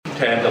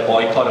pretend a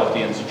boycott of the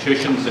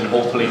institutions, and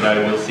hopefully now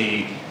we'll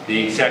see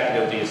the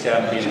Executive, the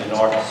Assembly and the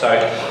North and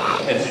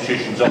South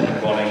institutions up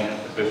and running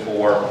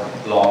before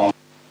long.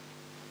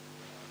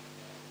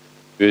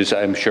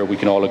 I'm sure we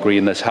can all agree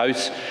in this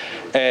House.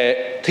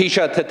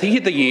 Taoiseach,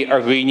 tatí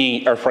ar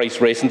ghaoine ar phrais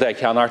réasanta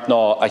cheannart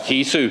ná a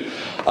chiesú,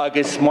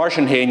 agus mar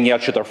sin héin neall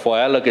siad ar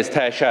fáil, agus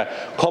tá se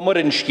cumar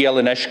in scéal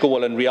in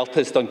iscóil an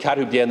rialtas don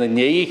ceathrú bliana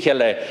ní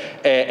cheile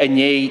a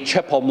ní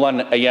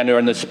chipomlan a dhéanú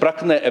ar na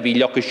spracna a bhí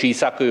leochas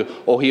síos acu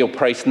ó hí ó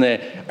praisna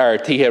ar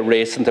tithe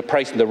réasanta,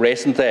 praisna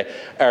réasanta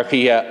ar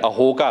chi a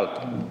thógáil.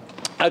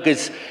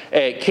 Agus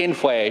cén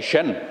foié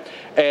sin.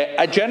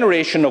 A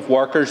generation of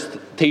workers,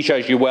 Taoiseach,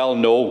 as you well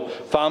know,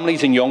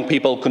 families and young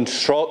people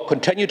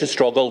continue to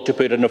struggle to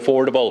put an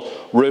affordable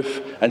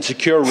roof and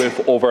secure roof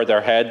over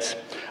their heads.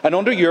 And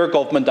under your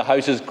government, the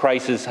housing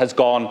crisis has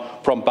gone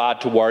from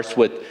bad to worse,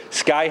 with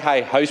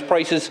sky-high house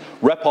prices,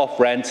 rip-off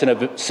rents and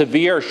a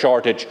severe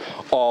shortage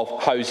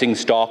of housing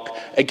stock,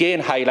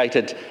 again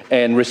highlighted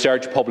in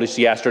research published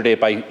yesterday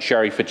by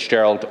Sherry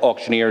Fitzgerald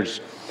Auctioneers.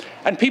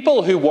 And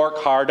people who work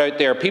hard out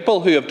there,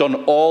 people who have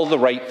done all the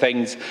right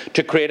things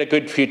to create a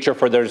good future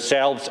for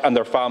themselves and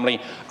their family,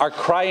 are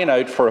crying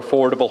out for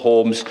affordable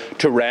homes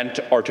to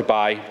rent or to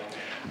buy.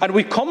 And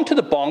we've come to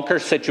the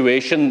bonkers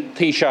situation,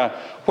 Taoiseach,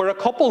 where a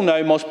couple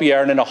now must be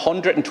earning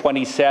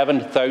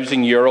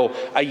 €127,000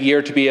 a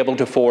year to be able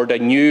to afford a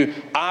new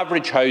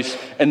average house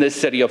in this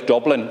city of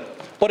Dublin.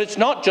 But it's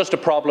not just a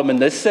problem in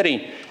this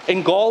city.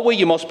 In Galway,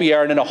 you must be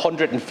earning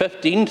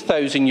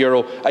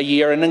 €115,000 a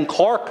year, and in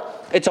Cork,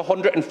 it's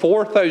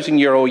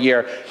 €104,000 a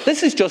year.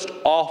 This is just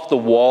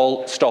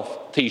off-the-wall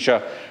stuff,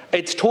 Taoiseach.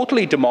 It's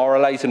totally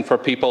demoralising for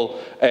people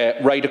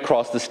right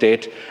across the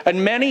state.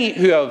 And many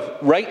who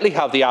rightly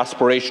have the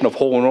aspiration of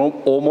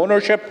home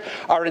ownership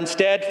are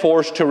instead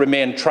forced to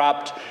remain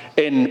trapped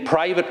in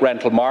private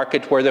rental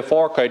market, where they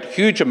fork out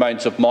huge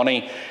amounts of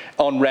money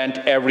on rent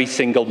every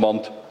single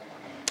month.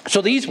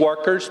 So these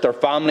workers, their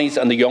families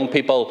and the young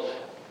people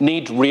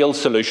need real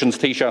solutions,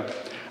 Taoiseach.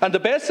 And the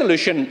best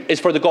solution is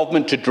for the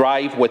government to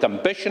drive with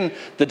ambition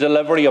the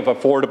delivery of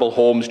affordable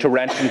homes to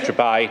rent and to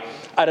buy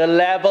at a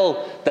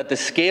level that the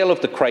scale of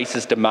the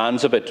crisis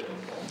demands of it.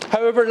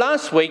 However,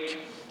 last week,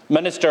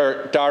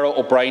 Minister Darragh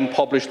O'Brien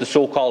published the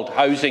so-called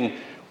Housing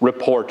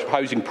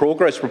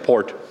Progress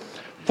Report.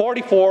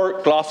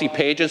 44 glossy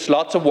pages,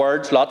 lots of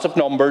words, lots of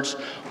numbers,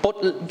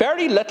 but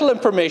very little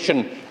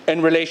information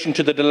in relation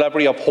to the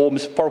delivery of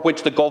homes for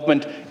which the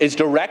government is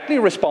directly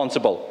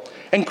responsible.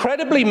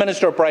 Incredibly,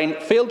 Minister O'Brien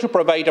failed to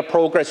provide a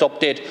progress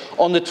update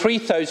on the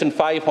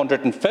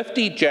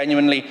 3,550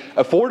 genuinely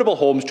affordable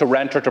homes to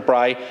rent or to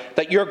buy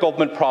that your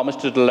government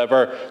promised to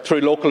deliver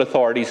through local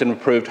authorities and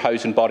approved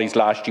housing bodies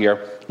last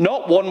year.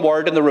 Not one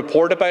word in the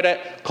report about it,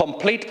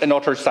 complete and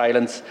utter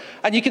silence.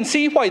 And you can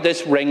see why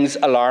this rings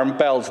alarm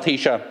bells,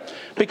 Taoiseach.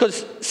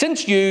 Because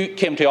since you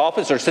came to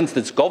office, or since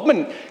this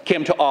government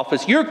came to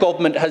office, your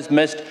government has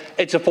missed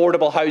its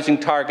affordable housing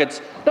targets,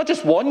 not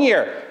just 1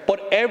 year,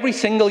 but every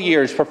single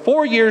year. For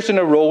 4 years in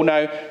a row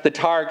now, the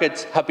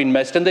targets have been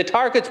missed, and the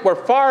targets were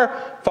far,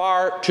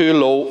 far too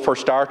low for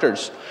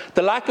starters.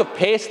 The lack of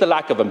pace, the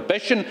lack of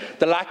ambition,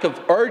 the lack of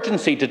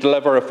urgency to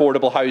deliver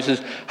affordable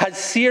houses has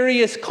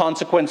serious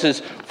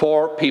consequences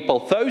for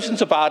people.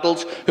 Thousands of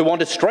adults who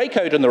want to strike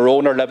out on their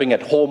own are living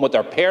at home with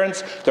their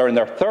parents. They're in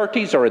their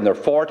 30s or in their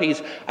 40s.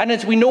 And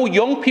as we know,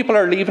 young people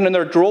are leaving in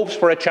their droves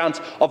for a chance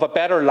of a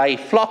better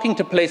life, flocking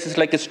to places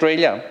like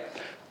Australia.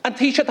 And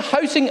Taoiseach, the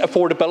housing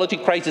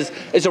affordability crisis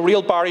is a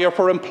real barrier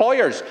for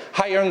employers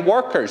hiring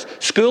workers,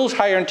 schools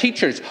hiring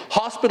teachers,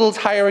 hospitals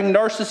hiring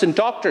nurses and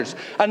doctors.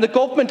 And the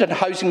government and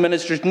housing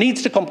ministers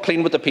needs to come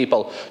clean with the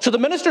people. So the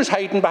minister's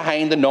hiding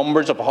behind the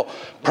numbers of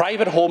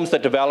private homes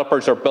that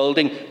developers are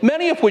building,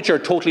 many of which are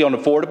totally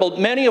unaffordable,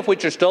 many of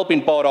which are still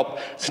being bought up,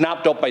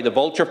 snapped up by the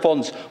vulture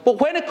funds. But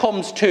when it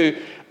comes to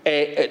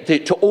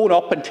own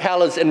up and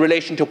tell us in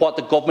relation to what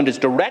the government is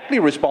directly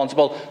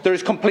responsible, there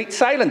is complete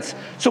silence.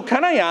 So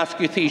can I ask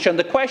you, Taoiseach, and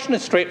the question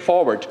is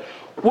straightforward,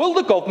 will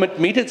the government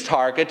meet its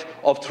target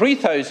of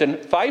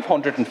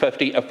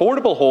 3,550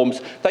 affordable homes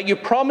that you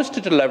promised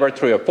to deliver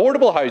through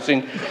affordable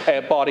housing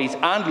bodies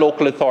and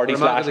local authorities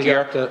last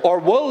year, or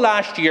will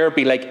last year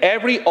be like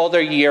every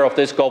other year of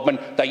this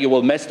government, that you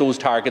will miss those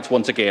targets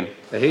once again?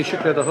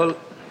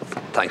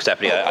 Thanks,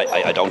 Deputy.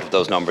 I don't have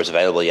those numbers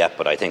available yet,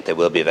 but I think they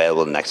will be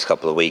available in the next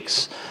couple of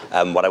weeks.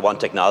 What I want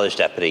to acknowledge,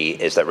 Deputy,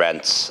 is that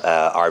rents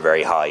are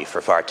very high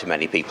for far too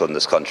many people in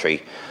this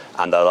country,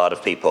 and that a lot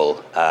of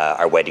people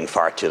are waiting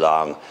far too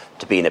long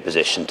to be in a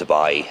position to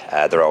buy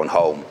their own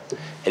home.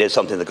 It is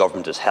something the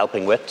government is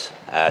helping with.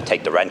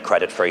 Take the rent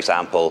credit, for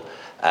example,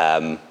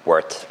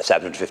 worth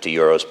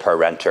 €750 per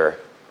renter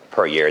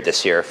per year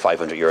this year,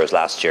 €500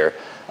 last year.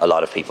 A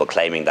lot of people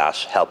claiming that,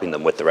 helping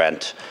them with the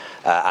rent.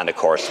 And of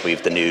course,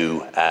 we've the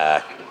new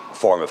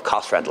form of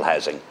cost rental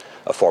housing,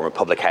 a form of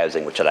public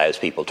housing which allows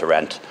people to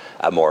rent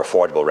at more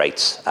affordable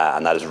rates,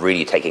 and that is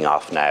really taking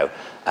off now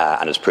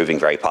and is proving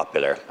very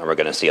popular. And we're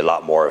going to see a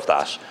lot more of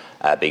that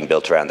being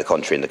built around the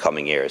country in the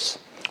coming years.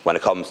 When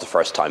it comes to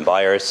first-time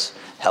buyers,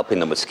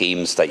 helping them with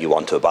schemes that you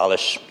want to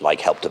abolish,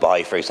 like Help to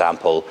Buy, for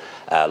example,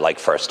 like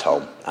First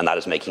Home, and that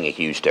is making a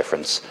huge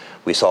difference.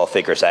 We saw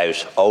figures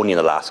out only in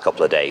the last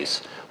couple of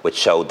days which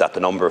showed that the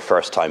number of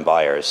first-time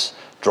buyers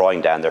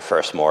drawing down their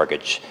first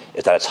mortgage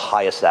is at its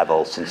highest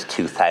level since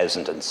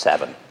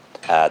 2007.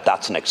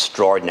 That's an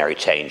extraordinary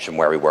change from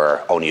where we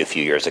were only a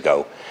few years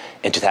ago.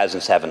 In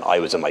 2007, I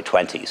was in my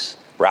 20s.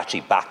 We're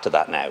actually back to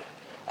that now.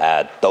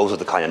 Those are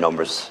the kind of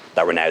numbers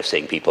that we're now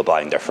seeing people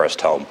buying their first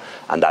home,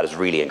 and that is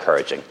really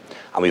encouraging.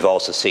 And we've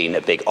also seen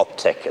a big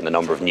uptick in the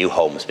number of new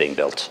homes being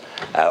built.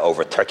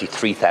 Over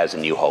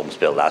 33,000 new homes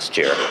built last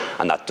year,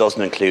 and that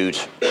doesn't include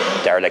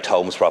derelict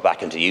homes brought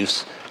back into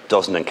use,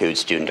 doesn't include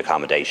student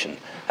accommodation.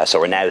 So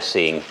we're now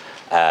seeing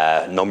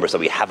numbers that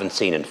we haven't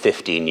seen in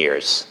 15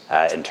 years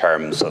in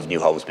terms of new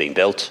homes being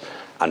built,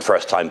 and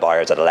first-time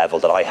buyers at a level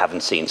that I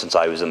haven't seen since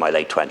I was in my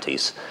late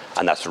 20s,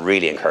 and that's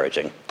really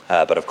encouraging.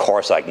 But of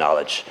course I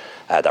acknowledge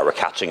that we're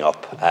catching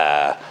up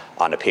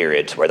on a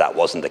period where that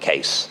wasn't the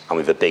case, and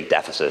we have a big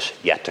deficit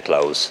yet to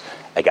close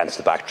against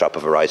the backdrop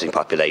of a rising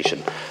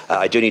population.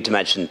 I do need to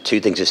mention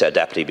two things you said,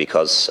 Deputy,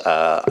 because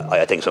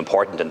I think it's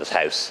important in this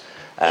House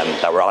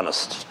that we're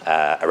honest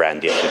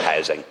around the issue of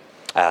housing,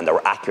 and that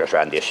we're accurate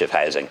around the issue of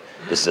housing.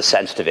 This is a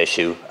sensitive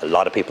issue. A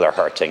lot of people are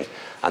hurting,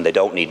 and they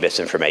don't need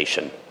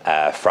misinformation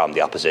from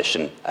the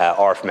opposition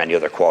or from any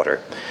other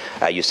quarter.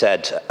 You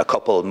said a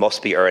couple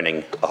must be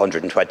earning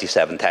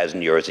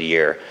 €127,000 a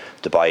year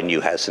to buy a new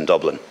house in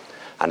Dublin.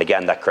 And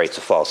again, that creates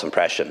a false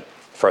impression.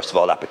 First of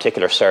all, that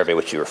particular survey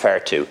which you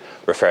referred to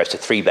refers to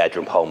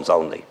 3-bedroom homes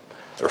only.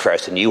 It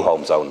refers to new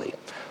homes only.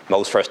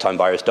 Most first-time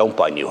buyers don't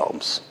buy new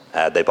homes.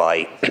 They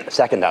buy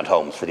second-hand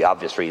homes for the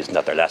obvious reason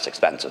that they're less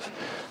expensive.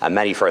 And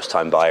many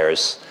first-time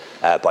buyers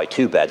buy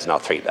 2 beds,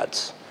 not 3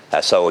 beds.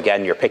 So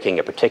again, you're picking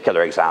a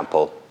particular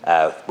example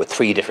with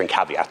 3 different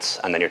caveats,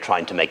 and then you're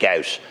trying to make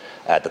out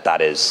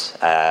that is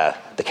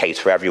the case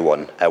for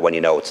everyone when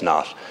you know it's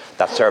not.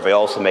 That survey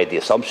also made the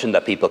assumption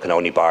that people can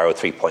only borrow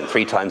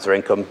 3.3 times their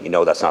income. You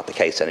know that's not the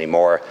case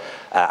anymore,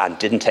 and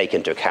didn't take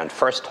into account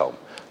First Home,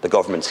 the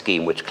government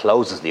scheme which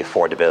closes the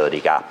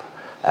affordability gap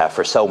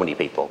for so many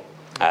people.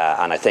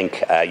 And I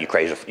think you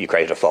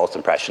created a false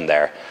impression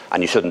there,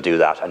 and you shouldn't do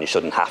that, and you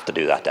shouldn't have to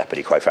do that,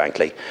 Deputy, quite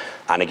frankly.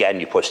 And again,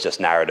 you push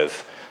this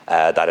narrative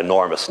that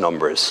enormous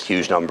numbers,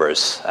 huge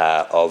numbers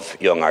of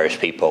young Irish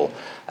people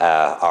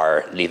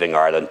are leaving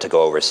Ireland to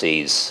go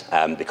overseas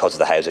because of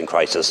the housing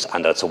crisis,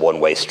 and that it's a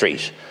one-way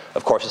street.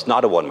 Of course, it's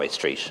not a one-way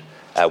street.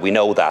 We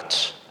know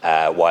that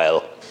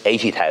while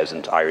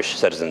 80,000 Irish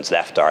citizens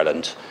left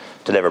Ireland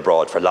to live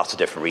abroad for lots of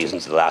different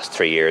reasons in the last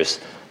 3 years,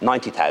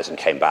 90,000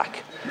 came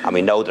back. And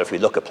we know that if we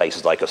look at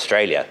places like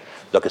Australia,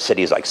 look at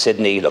cities like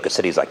Sydney, look at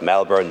cities like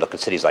Melbourne, look at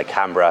cities like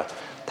Canberra,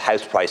 the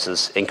house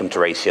prices, income to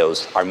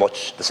ratios are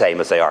much the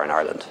same as they are in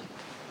Ireland.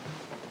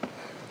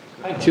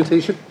 Thank you,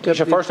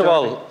 Taoiseach. First of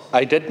all,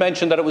 I did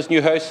mention that it was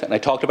new house, and I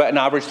talked about an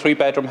average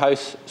 3-bedroom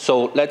house,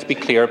 so let's be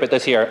clear about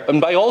this here.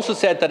 And I also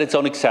said that it's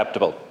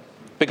unacceptable,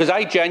 because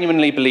I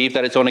genuinely believe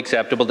that it's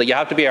unacceptable that you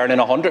have to be earning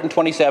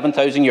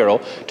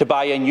 €127,000 to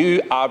buy a new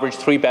average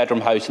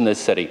 3-bedroom house in this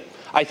city.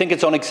 I think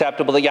it's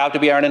unacceptable that you have to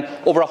be earning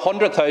over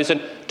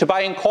 €100,000 to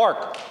buy in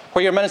Cork,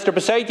 where your Minister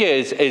beside you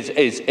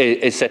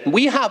is sitting.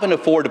 We have an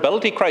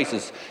affordability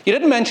crisis. You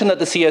didn't mention that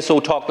the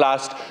CSO talked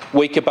last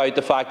week about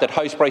the fact that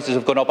house prices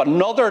have gone up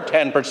another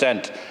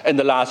 10% in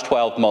the last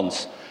 12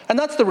 months. And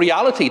that's the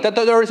reality, that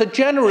there is a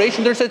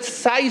generation, there's a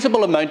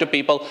sizable amount of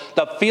people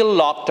that feel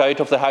locked out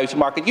of the housing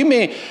market. You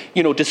may,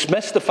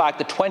 dismiss the fact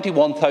that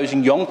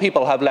 21,000 young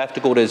people have left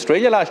to go to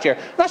Australia last year.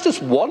 That's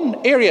just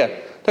one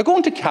area. They're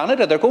going to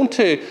Canada, they're going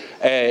to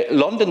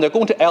London, they're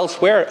going to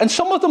elsewhere. And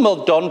some of them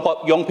have done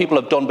what young people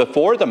have done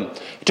before them,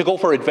 to go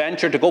for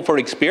adventure, to go for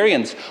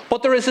experience.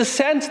 But there is a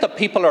sense that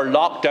people are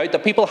locked out,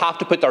 that people have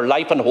to put their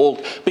life on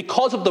hold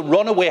because of the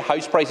runaway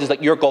house prices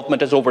that your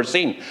government has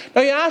overseen.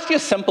 Now, you asked you a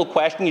simple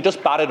question, you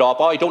just bat it off,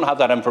 I don't have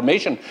that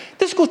information.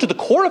 This goes to the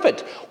core of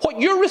it.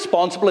 What you're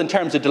responsible in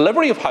terms of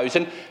delivery of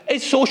housing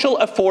is social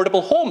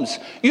affordable homes.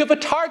 You have a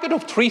target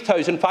of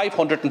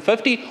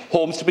 3,550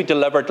 homes to be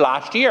delivered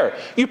last year.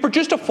 You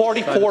produced a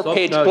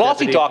 44-page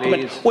glossy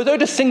document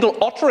without a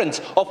single utterance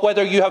of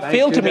whether you have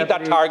failed to meet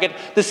that target,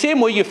 the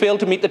same way you failed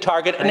to meet the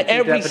target in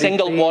every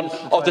single one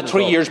of the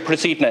 3 years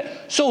preceding it.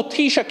 So,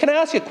 Taoiseach, can I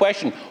ask you a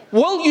question?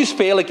 Will you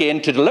fail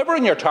again to deliver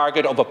on your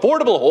target of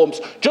affordable homes,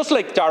 just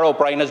like Darragh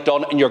O'Brien has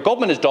done and your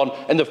government has done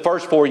in the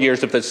first 4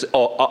 years of this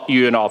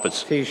you in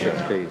office?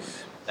 Taoiseach,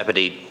 please.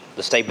 Deputy,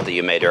 the statement that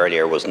you made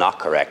earlier was not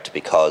correct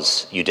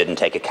because you didn't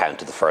take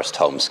account of the First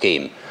Home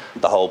scheme.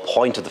 The whole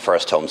point of the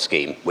First Home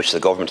scheme, which the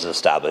government has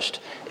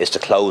established, is to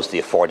close the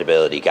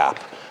affordability gap,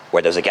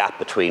 where there's a gap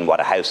between what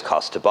a house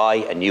costs to buy,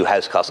 a new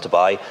house costs to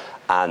buy,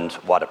 and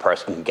what a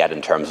person can get in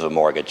terms of a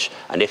mortgage.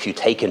 And if you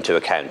take into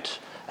account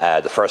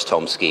the first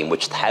home scheme,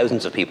 which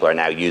thousands of people are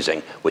now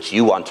using, which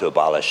you want to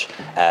abolish,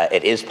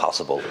 it is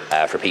possible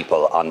for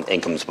people on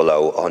incomes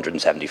below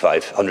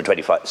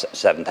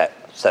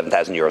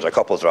 127,000 euros, or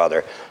couples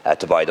rather,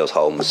 to buy those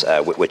homes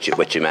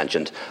which you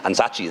mentioned. And it's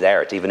actually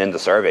there. It's even in the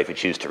survey if you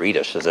choose to read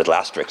it. There's a little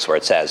asterisk where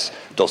it says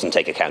doesn't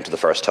take account of the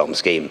first home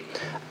scheme.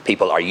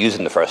 People are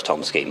using the first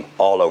home scheme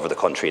all over the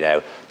country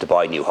now to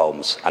buy new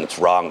homes, and it's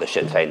wrong that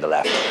Sinn Féin, the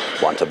left,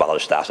 want to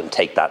abolish that and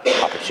take that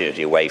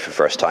opportunity away from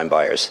first-time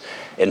buyers.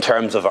 In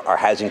terms of our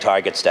housing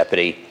targets,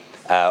 Deputy,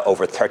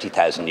 over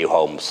 30,000 new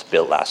homes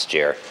built last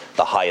year,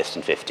 the highest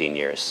in 15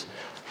 years.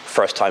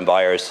 First-time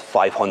buyers,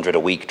 500 a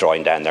week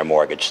drawing down their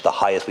mortgage, the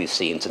highest we've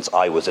seen since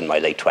I was in my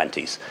late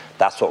 20s.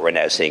 That's what we're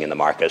now seeing in the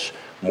market.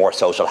 More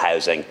social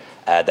housing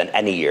than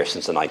any year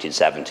since the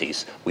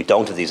 1970s. We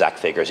don't have the exact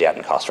figures yet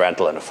in cost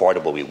rental, and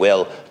affordable we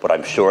will, but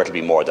I'm sure it'll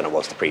be more than it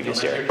was the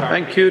previous year.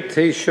 Thank you.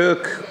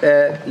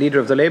 Taoiseach, Leader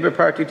of the Labour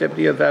Party,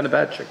 Deputy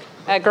Varadkar.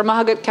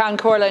 Gurmahagat Can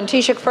Corla and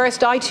Taoiseach,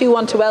 first I too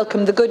want to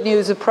welcome the good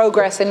news of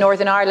progress in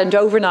Northern Ireland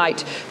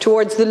overnight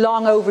towards the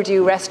long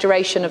overdue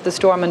restoration of the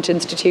Stormont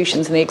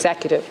institutions in the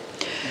Executive.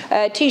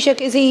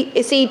 Taoiseach, is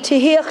he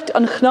tíocht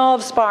an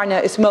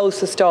chnávsparna is mó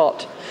sa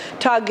stát.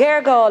 Tá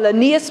gergáil a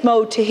níos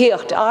mó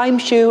tíocht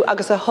aimsiú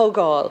agus a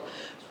thugáil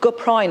go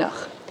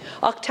práineach.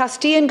 Ach tá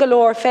stíon go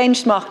leor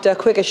féinsmachta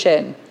chuige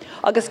sin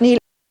agus ní